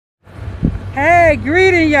Hey,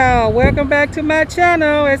 greeting y'all. Welcome back to my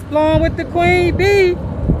channel, Exploring with the Queen Bee.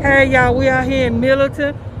 Hey y'all, we are here in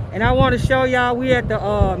Millington, and I want to show y'all we at the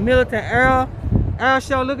Millington Air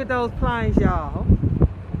Show. Look at those planes, y'all.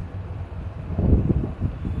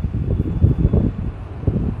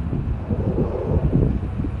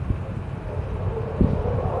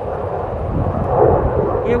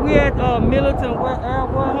 Yeah, we at Millington Air,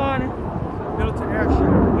 what, honey? Millington Air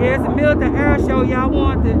Show. Yeah, it's a Millington Air Show. Y'all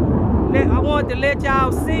I wanted to let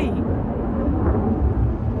y'all see.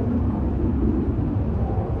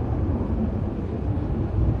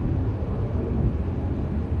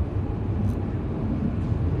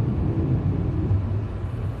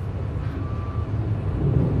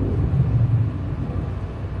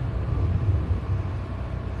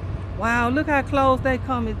 Wow, look how close they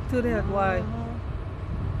coming to that way.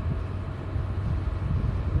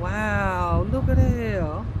 Wow, look at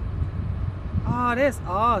that. Oh, that's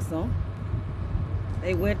awesome.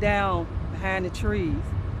 They went down behind the trees.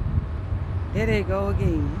 There they go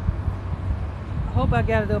again. I hope I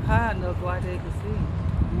got it up high enough so they can see.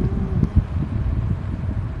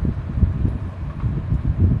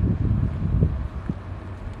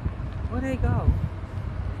 Where they go?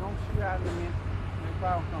 Don't shoot out in a minute. They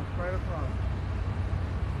probably come straight across.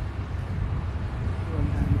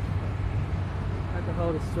 I can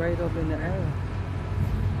hold it straight up in the air.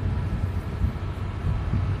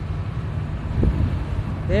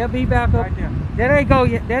 They'll be back up. Right there. There they go.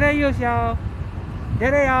 There they is, y'all.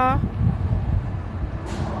 There they are.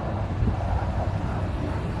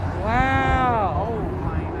 Wow. Oh,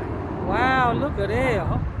 plane. Wow, look at that.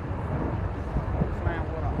 Flying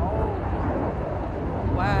with a whole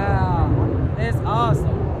plane. Wow. That's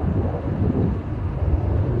awesome.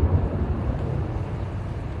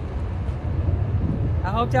 I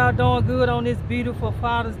hope y'all doing good on this beautiful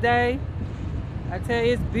Father's Day. I tell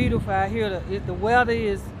you, it's beautiful out here. The weather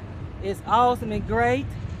is awesome and great.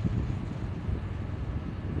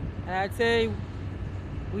 And I tell you,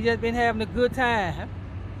 we just been having a good time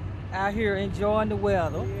out here enjoying the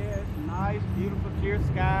weather. Yeah, it's nice, beautiful, clear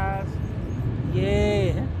skies.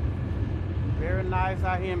 Yeah. Very nice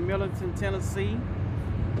out here in Millington, Tennessee.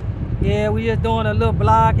 Yeah, we just doing a little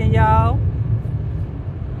vlogging, y'all.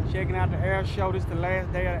 Checking out the air show. This is the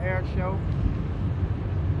last day of the air show.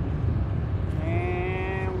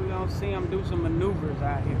 And we're going to see them do some maneuvers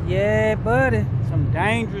out here. Yeah, buddy. Some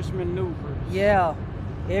dangerous maneuvers. Yeah.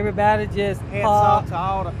 Everybody just Hats off to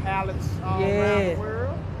all the pilots all around the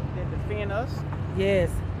world that defend us.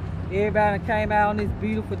 Yes. Everybody came out on this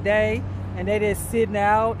beautiful day and they just sitting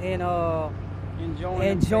out and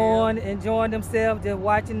enjoying themselves, just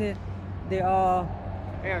watching the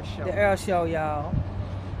air show. The air show, y'all.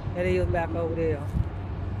 And they is back over there.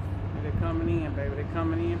 And they're coming in, baby. They're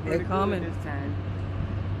coming in pretty good this time.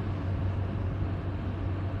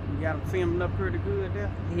 You got them filming up pretty good there.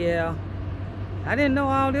 Yeah. I didn't know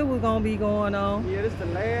all this was gonna be going on. Yeah, this is the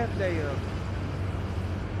last day of it.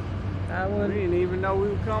 We didn't even know we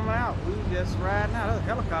were coming out. We were just riding out. There's a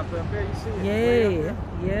helicopter up there, you see it? Yeah,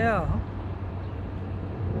 yeah.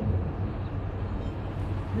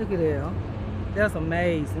 Look at that. That's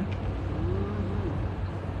amazing.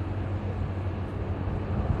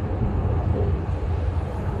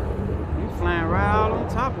 Flying right out on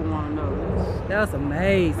top of one another. That's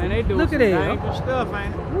amazing. Man, they doing some dangerous stuff,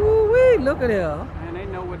 ain't it? Woo-wee, look at that. Man, they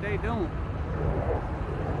know what they doing.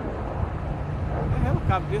 That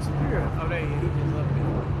helicopter disappeared. Oh, there he just up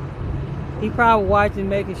there. He probably watching,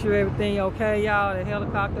 making sure everything okay, y'all. The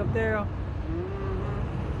helicopter up there.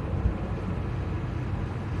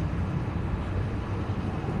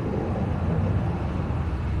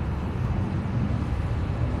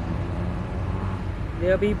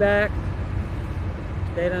 They'll be back.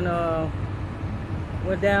 They done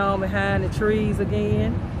went down behind the trees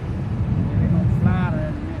again. Yeah, they gonna fly there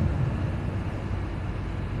in a minute.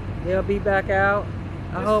 They'll be back out.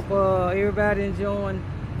 I hope everybody enjoying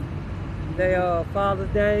their Father's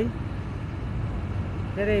Day.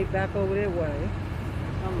 They back over their way.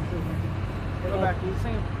 Coming to go back, can you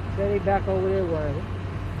see them? They back over their way.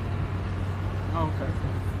 Okay.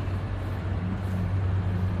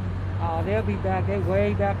 Oh, they'll be back. They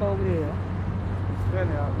way back over there. There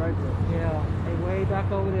they are, right there. Yeah, they way back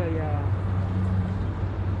over there, y'all.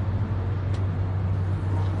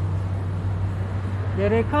 There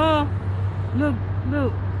they come. Look,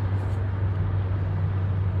 look.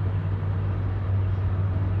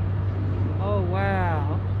 Oh,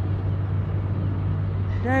 wow.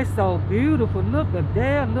 That's so beautiful. Look at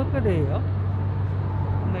there, look at there.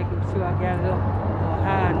 Making sure I got it up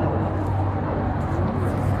high enough.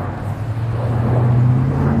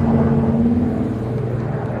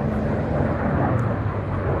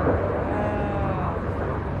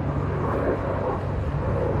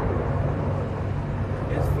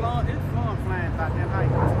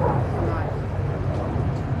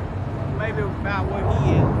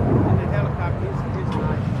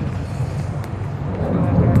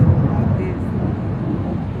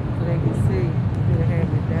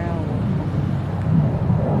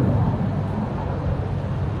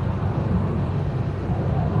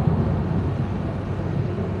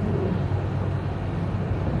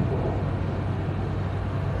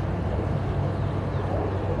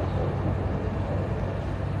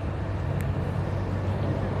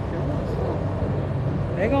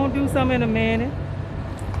 gonna do something in a minute.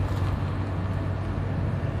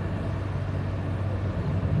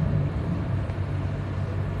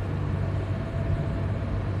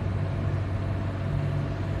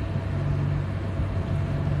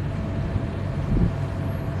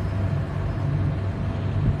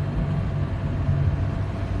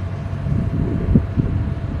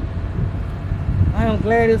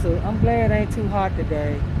 I'm glad it ain't too hot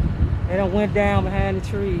today. They done went down behind the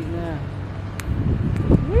trees now.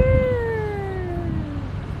 Yeah.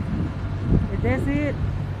 That's it?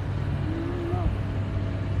 No.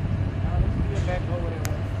 Let's get back over there.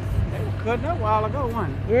 They were cutting up a while ago,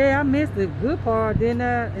 wasn't it? Yeah, I missed the good part, didn't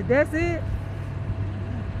I? That's it?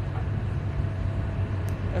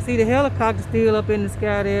 I see the helicopter still up in the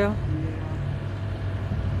sky there. Yeah.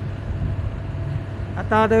 I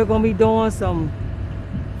thought they were gonna be doing some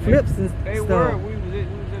flips and They stuff. were. We was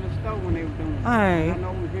in the store when they were doing it. Alright. I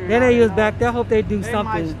know we hearing Then out they and was all. back there. I hope they do They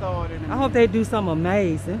something. might start in a I hope minute. they do something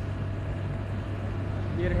amazing.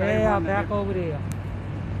 Yeah, Yeah, back over there.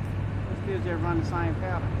 Still just run the same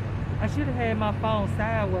pattern. I should have had my phone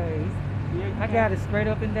sideways. Yeah, you I can. got it straight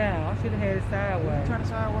up and down. I should have had it sideways. Turn it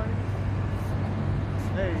sideways.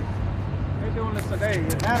 Hey, they doing this today.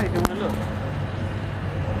 Now they doing it. Look.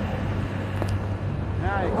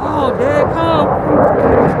 Now they Oh, there it come.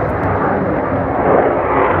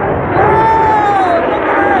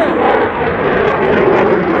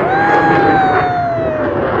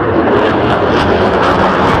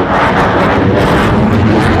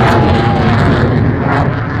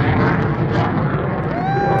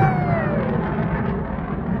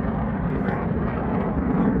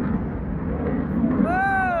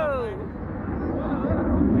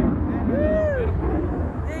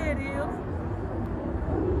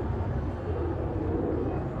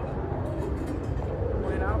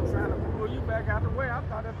 out the way. I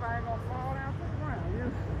thought that thing gonna fall down to the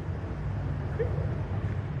ground.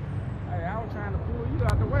 Hey, I was trying to pull you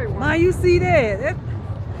out the way. Man, you see that?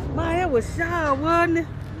 Man, that was shy, wasn't it?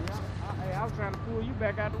 Hey, I was trying to pull you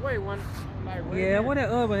back out the way. Like, yeah, what that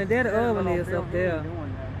other one? There the other one is up there.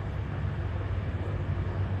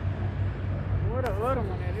 Where the other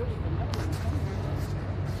one at? It was another one somewhere.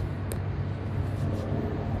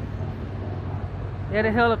 Yeah,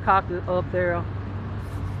 the helicopter up there.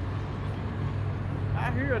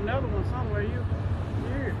 I hear another one somewhere. You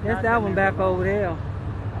hear it. That's that one back over there.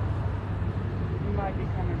 He might be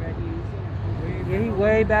coming back in. Yeah, he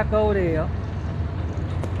way back over there.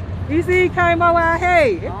 You see he came over our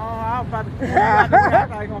head. Oh, I was about to pull you out the way. I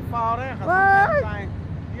thought he gonna fall down. Sometimes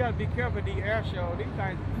you gotta be careful with these air shows. These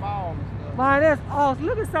things fall and stuff. Man, that's awesome.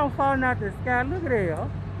 Look at something falling out the sky. Look at that.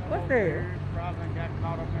 What's that? Probably got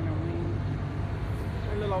caught up in the wind.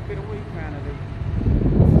 A little bit of weed kind of it.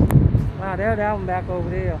 Wow, there's that one back over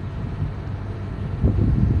there. I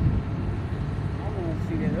want to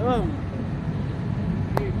see that other one.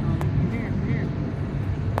 Here it comes. You can hear him here.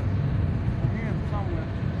 I hear him somewhere.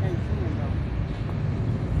 Can't see him though.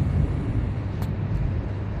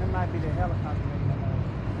 That might be the helicopter.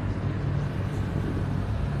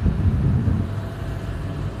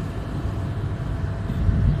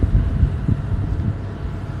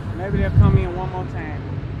 Maybe they'll come in one more time.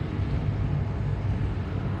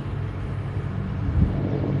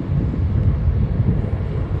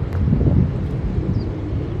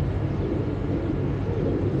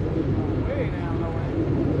 Way down low.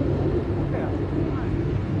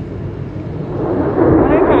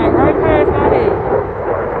 They came right past my head.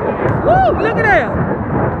 Woo! Look at that.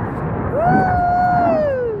 Woo!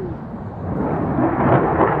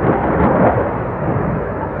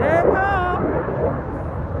 There it come.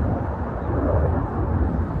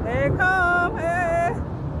 There it come. Hey.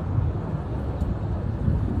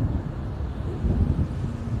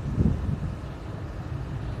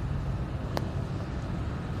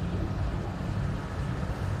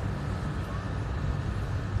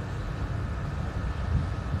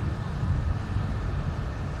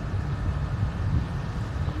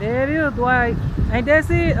 There it is, Dwight. Ain't that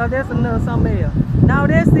it? Or that's another something else? No,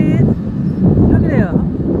 that's it. Look at that.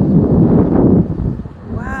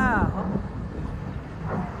 Wow.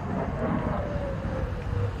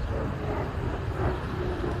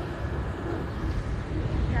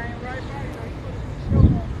 Came right by you. You put a good show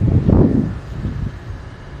on.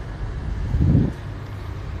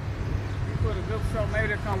 You put a good show. Maybe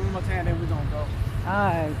they'll come one more time, then we're gonna go.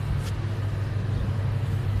 Alright.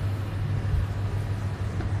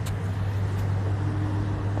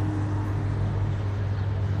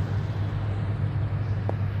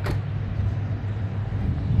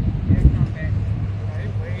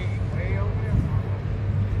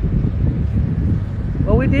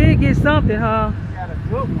 Well, we did get something, huh? Got a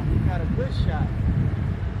good one. He got a good shot.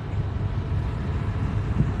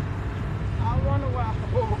 I wonder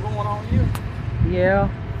what was going on here. Yeah.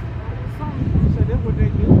 Something said that's what they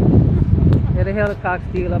do. Yeah, the helicopter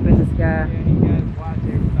still up in the sky. Yeah, he got to watch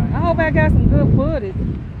everything. I hope I got some good footage.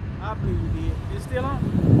 I believe you did. It's still on?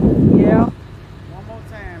 Yeah. One more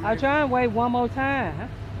time. I'll try and wait one more time.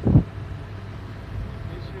 It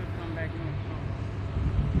should come back in.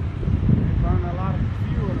 They burn a lot of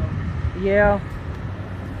fuel though. Yeah.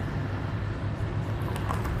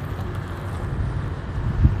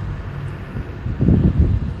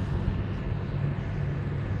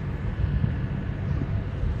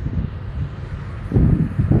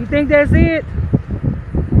 You think that's it? Yeah,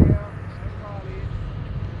 that's probably it.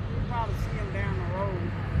 You'll probably see him down the road.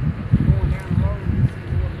 Going down the road, you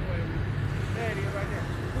see more way. There it is right there.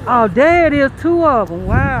 Oh, there it is, 2 of them.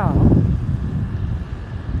 Wow.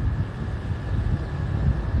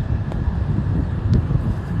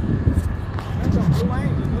 That's some Blue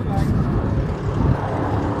Angels look like.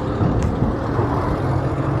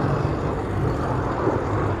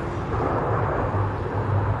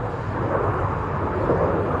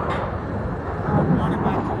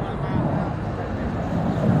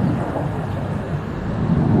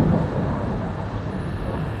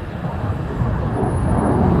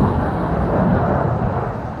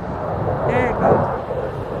 There it goes.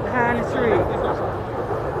 Behind the tree.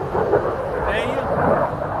 There you go.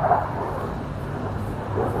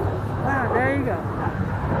 Wow, there you go.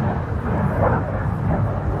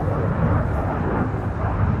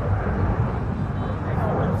 They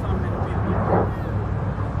gonna do something in a minute.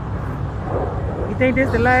 You think this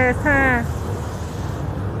is the last time?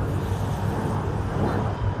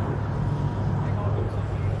 They gonna do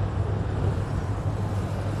something.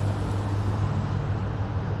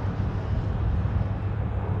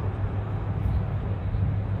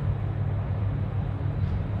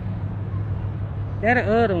 They're the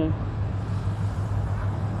other one.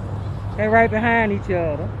 They're right behind each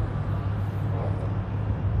other.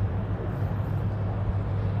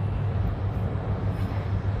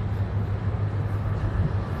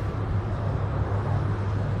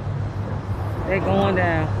 They're going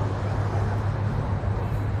down.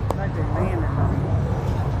 Like they landing now.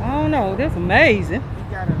 I don't know. That's amazing. He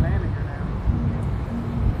got a landing here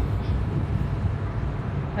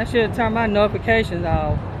now. I should have turned my notifications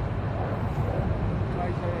off.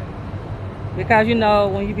 Like that. Because you know,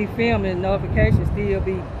 when you be filming, notifications still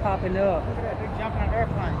be popping up. Look at that. They jumping on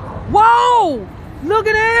airplane. Whoa! Look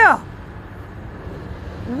at there!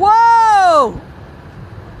 Whoa!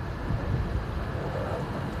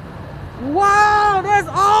 Wow, that's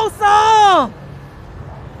awesome!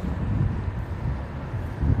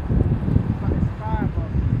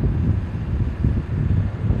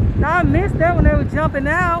 Now I missed that when they were jumping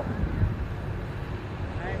out.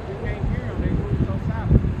 We can't hear them. They move so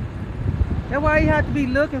silent. That's why you have to be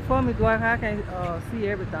looking for me, Dwight. I can't see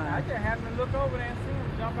everything. I just happened to look over there and see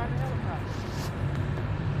him jump out the helicopter.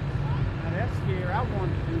 Now that's scary. I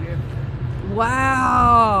wanted to do that.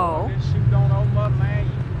 Wow, This shoot don't open up, man.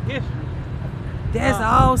 You history. that's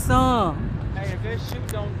awesome. Hey, if this shoot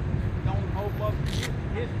don't open up, history.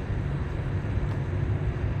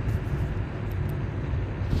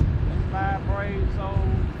 Them 5 brave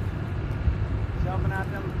souls jumping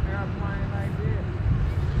out them airplane like this.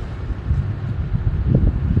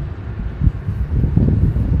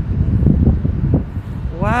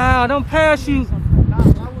 Wow, them parachute, I wish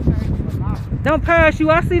I had some binoculars. them parachute.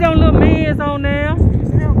 I see them little men's on there.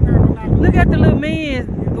 These hell binoculars. Look at the little men's,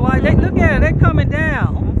 Dwight. They, look at it, they coming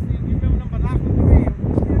down. You remember them binoculars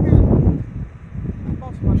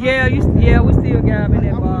you had? Yeah, we still got them in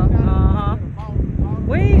that box.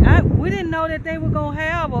 We didn't know that they were gonna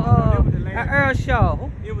have an air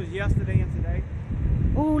show. It was yesterday and today.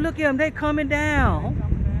 Oh, look at them, they coming down.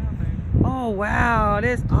 Coming down, baby. Oh wow,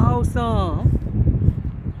 that's awesome.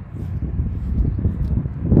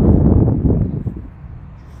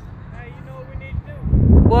 Hey, you know what we need to do?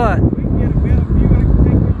 What? We can get a better view. I can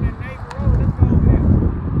take you on that neighbor road. Let's go over there.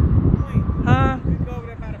 Queen. Huh? We can go over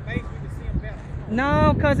there by the base. We can see them better.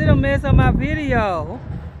 No, cause it'll mess up my video.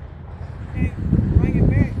 Hey, bring it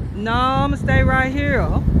back. No, I'm gonna stay right here.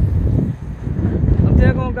 I'm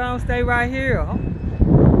just gonna go and stay right here.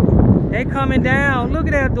 They coming down. Look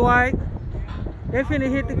at that, Dwight. They finna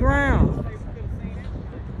hit the ground.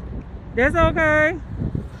 That's okay.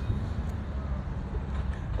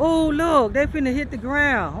 Oh, look, they finna hit the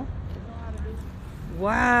ground.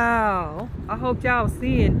 Wow. I hope y'all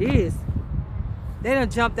seeing this. They done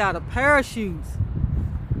jumped out of parachutes.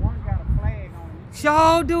 One got a flag on it.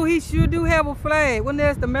 Sure do. He sure do have a flag. Wasn't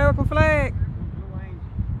that the American flag? Blue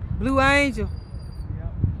Angel. Blue Angel. Yep.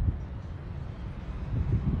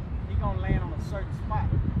 certain spot.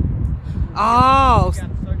 Oh, He got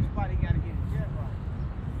a certain spot, he gotta get it just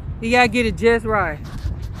right. you gotta get it just right.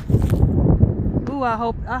 Ooh, I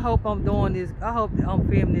hope I'm doing this. I hope I'm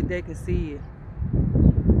filming it, they can see it.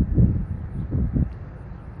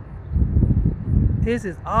 This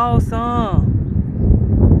is awesome.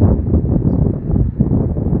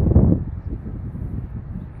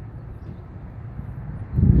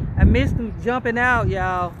 I missed them jumping out,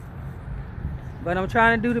 y'all. But I'm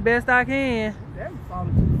trying to do the best I can. That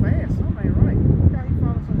falling too fast. Something ain't right. Look how he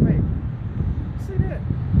falling so fast. See that?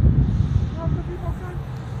 How the people come?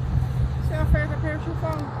 See how fast that parachute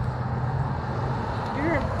falling? You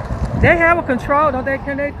hear me? They have a control, don't they?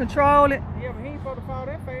 Can they control it? Yeah, but he ain't supposed to fall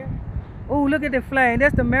that fast. Ooh, look at the flag.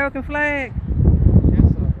 That's the American flag.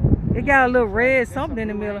 That's It got a little red that's something a in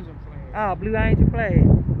the Blue middle. Angel flag. Oh, Blue Angel flag. Did you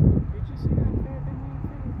see how fast that man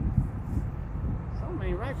fell? Something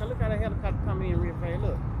ain't right. 'Cause look how the helicopter come in real fast.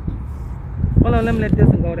 Look. Hold on, let me let this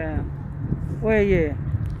one go down. Where you at?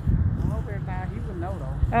 I hope everything he would know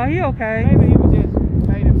though. Oh, he okay. Maybe he was just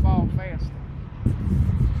made it fall faster.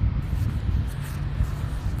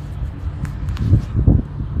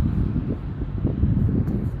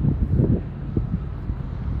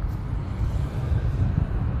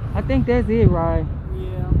 I think that's it, right?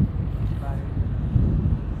 Yeah.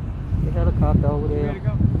 The helicopter over You ready there. to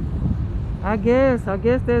go? I guess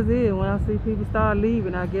that's it. When I see people start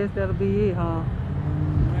leaving, I guess that'll be it, huh?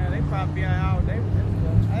 Man, they probably be out all day with this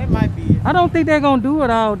stuff. That might be it. I don't think they're gonna do it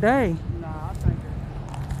all day. Nah, I think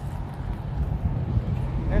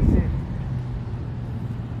that's it.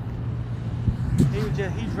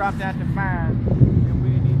 He dropped out the fire and we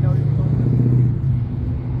didn't even know he was gonna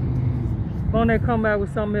do When they come back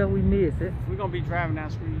with something else, we miss it. it. We're gonna be driving down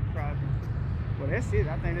the street probably. Well, that's it.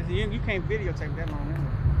 I think that's it. You can't videotape that long anyway.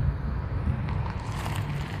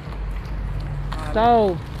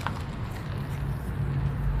 So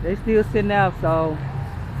they still sitting out, so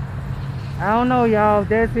I don't know, y'all, if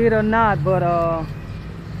that's it or not, but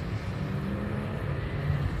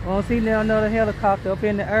won't see now another helicopter up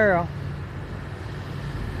in the air.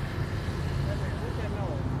 What's that noise?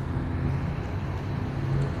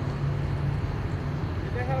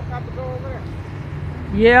 Did that helicopter go over there?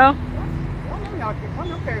 Yeah. One of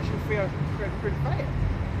them parachute fell pretty fast.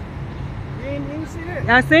 You didn't see that?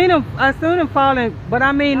 I seen him falling, but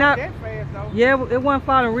I mean Not not that fast though. yeah, it wasn't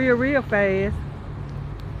falling real fast.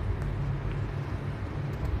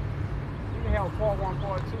 You can have a part 1,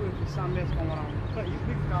 part 2 if there's something that's going on. So we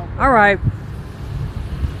can go.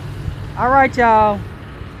 All right, y'all.